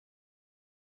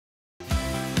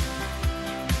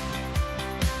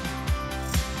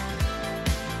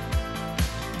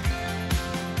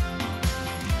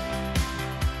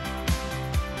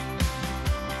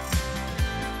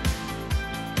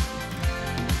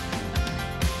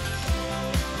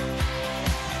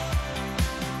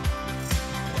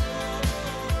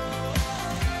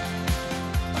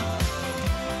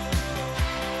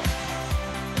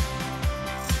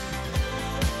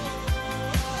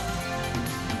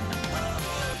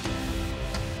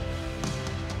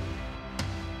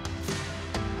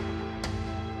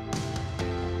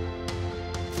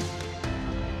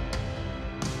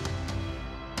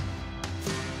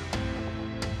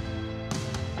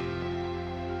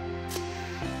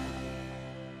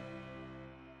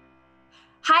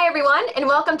Hi, everyone, and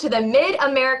welcome to the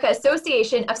Mid-America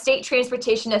Association of State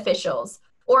Transportation Officials,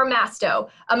 or MAASTO,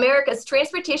 America's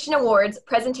Transportation Awards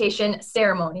presentation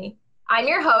ceremony. I'm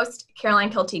your host,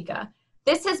 Caroline Keltica.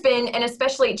 This has been an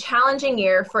especially challenging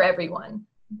year for everyone.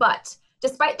 But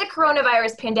despite the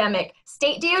coronavirus pandemic,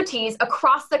 state DOTs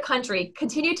across the country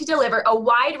continue to deliver a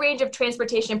wide range of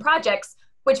transportation projects,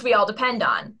 which we all depend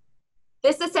on.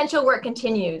 This essential work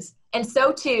continues, and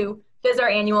so too does our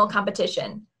annual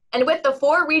competition. And with the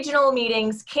 4 regional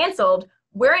meetings canceled,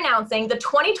 we're announcing the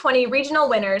 2020 regional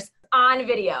winners on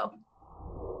video.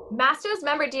 MAASTO's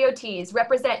member DOTs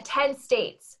represent 10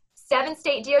 states. 7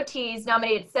 state DOTs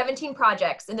nominated 17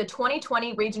 projects in the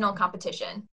 2020 regional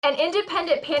competition. An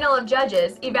independent panel of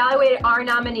judges evaluated our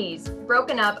nominees,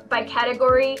 broken up by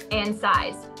category and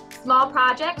size. Small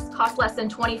projects cost less than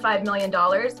 $25 million.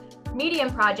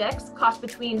 Medium projects cost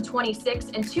between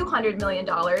 $26 and $200 million.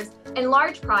 And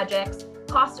large projects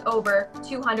cost over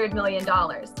 $200 million.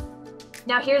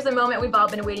 Now here's the moment we've all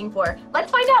been waiting for. Let's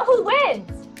find out who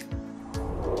wins!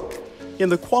 In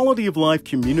the Quality of Life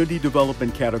Community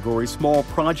Development category Small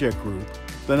Project Group,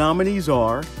 the nominees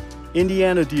are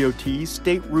Indiana DOT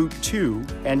State Route 2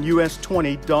 and US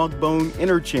 20 Dogbone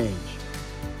Interchange,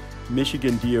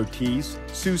 Michigan DOT's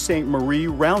Sault Ste. Marie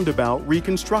Roundabout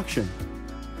Reconstruction,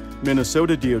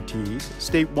 Minnesota DOT's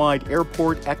Statewide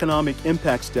Airport Economic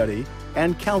Impact Study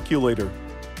and Calculator,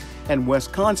 and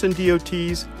Wisconsin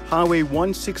DOT's Highway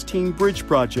 116 Bridge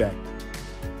Project.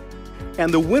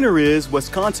 And the winner is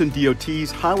Wisconsin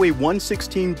DOT's Highway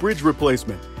 116 Bridge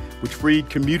Replacement, which freed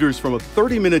commuters from a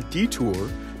 30-minute detour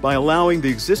by allowing the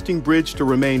existing bridge to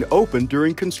remain open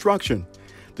during construction.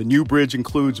 The new bridge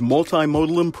includes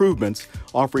multimodal improvements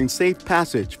offering safe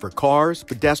passage for cars,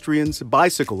 pedestrians,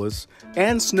 bicyclists,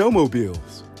 and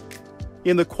snowmobiles.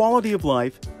 In the Quality of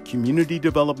Life Community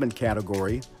Development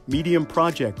category Medium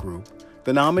Project Group,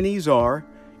 the nominees are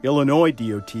Illinois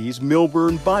DOT's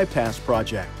Milburn Bypass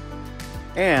Project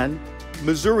and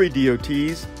Missouri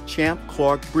DOT's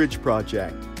Champ-Clark Bridge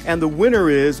Project. And the winner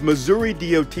is Missouri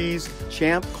DOT's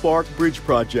Champ-Clark Bridge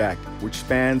Project, which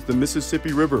spans the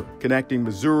Mississippi River, connecting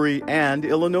Missouri and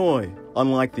Illinois.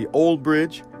 Unlike the old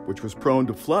bridge, which was prone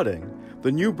to flooding,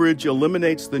 the new bridge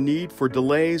eliminates the need for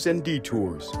delays and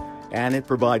detours, and it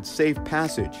provides safe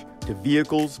passage to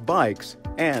vehicles, bikes,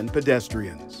 and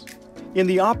pedestrians. In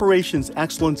the Operations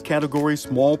Excellence category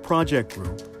Small Project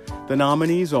Group, the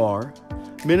nominees are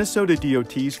Minnesota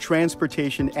DOT's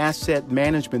Transportation Asset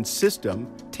Management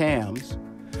System, TAMS,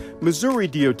 Missouri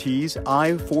DOT's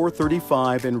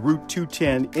I-435 and Route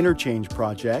 210 Interchange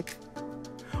Project,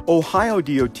 Ohio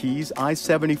DOT's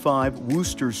I-75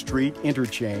 Wooster Street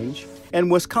Interchange, and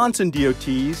Wisconsin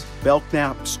DOT's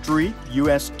Belknap Street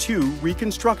US 2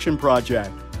 Reconstruction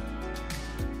Project.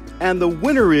 And the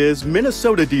winner is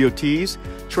Minnesota DOT's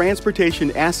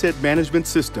Transportation Asset Management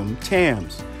System,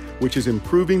 TAMS, which is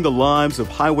improving the lives of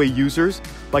highway users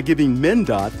by giving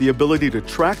MnDOT the ability to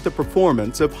track the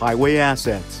performance of highway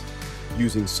assets.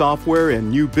 Using software and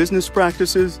new business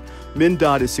practices,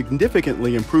 MnDOT is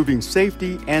significantly improving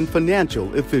safety and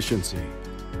financial efficiency.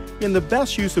 In the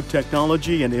Best Use of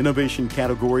Technology and Innovation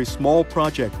category Small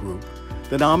Project Group,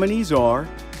 the nominees are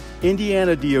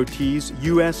Indiana DOT's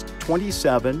US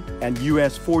 27 and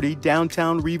US 40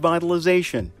 Downtown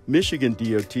Revitalization, Michigan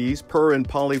DOT's Per and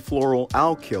Polyfluoral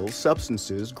Alkyl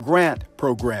Substances Grant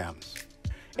Programs,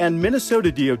 and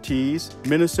Minnesota DOT's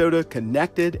Minnesota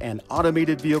Connected and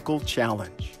Automated Vehicle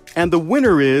Challenge. And the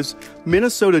winner is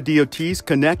Minnesota DOT's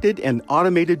Connected and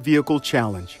Automated Vehicle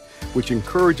Challenge, which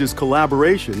encourages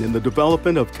collaboration in the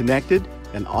development of connected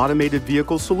and automated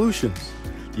vehicle solutions.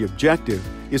 The objective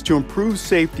is to improve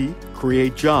safety,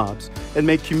 create jobs, and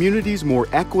make communities more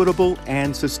equitable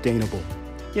and sustainable.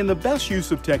 In the Best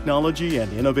Use of Technology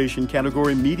and Innovation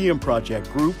category Medium Project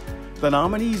Group, the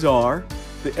nominees are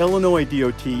the Illinois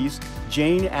DOT's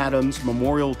Jane Addams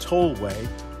Memorial Tollway,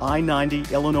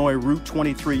 I-90 Illinois Route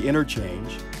 23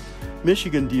 Interchange,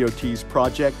 Michigan DOT's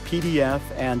Project PDF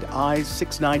and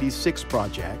I-696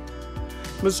 Project,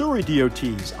 Missouri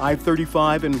DOT's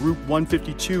I-35 and Route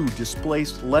 152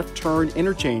 Displaced Left Turn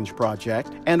Interchange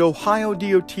Project, and Ohio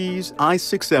DOT's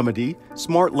I-670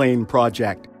 Smart Lane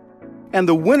Project. And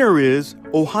the winner is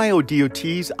Ohio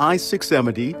DOT's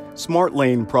I-670 Smart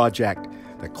Lane Project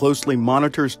that closely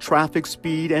monitors traffic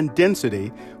speed and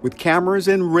density with cameras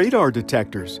and radar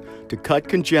detectors to cut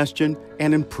congestion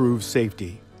and improve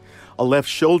safety. A left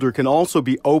shoulder can also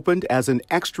be opened as an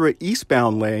extra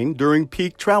eastbound lane during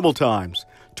peak travel times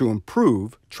to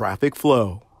improve traffic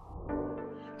flow.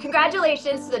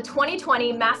 Congratulations to the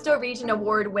 2020 MAASTO Region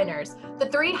Award winners. The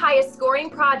 3 highest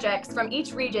scoring projects from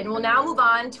each region will now move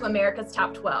on to America's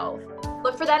Top 12.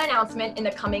 Look for that announcement in the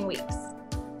coming weeks.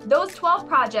 Those 12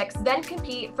 projects then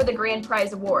compete for the Grand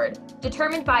Prize Award,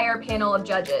 determined by our panel of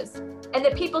judges, and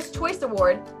the People's Choice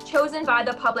Award, chosen by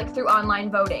the public through online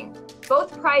voting.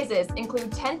 Both prizes include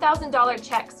 $10,000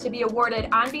 checks to be awarded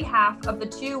on behalf of the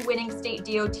 2 winning state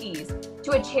DOTs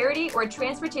to a charity or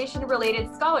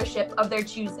transportation-related scholarship of their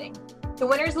choosing. The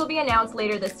winners will be announced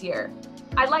later this year.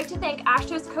 I'd like to thank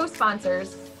AASHTO's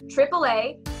co-sponsors,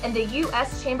 AAA, and the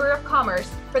U.S. Chamber of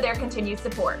Commerce for their continued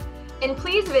support. And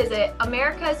please visit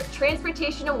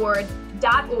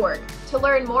americastransportationawards.org to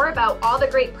learn more about all the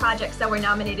great projects that were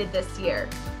nominated this year.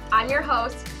 I'm your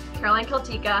host, Caroline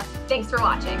Kiltica. Thanks for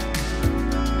watching.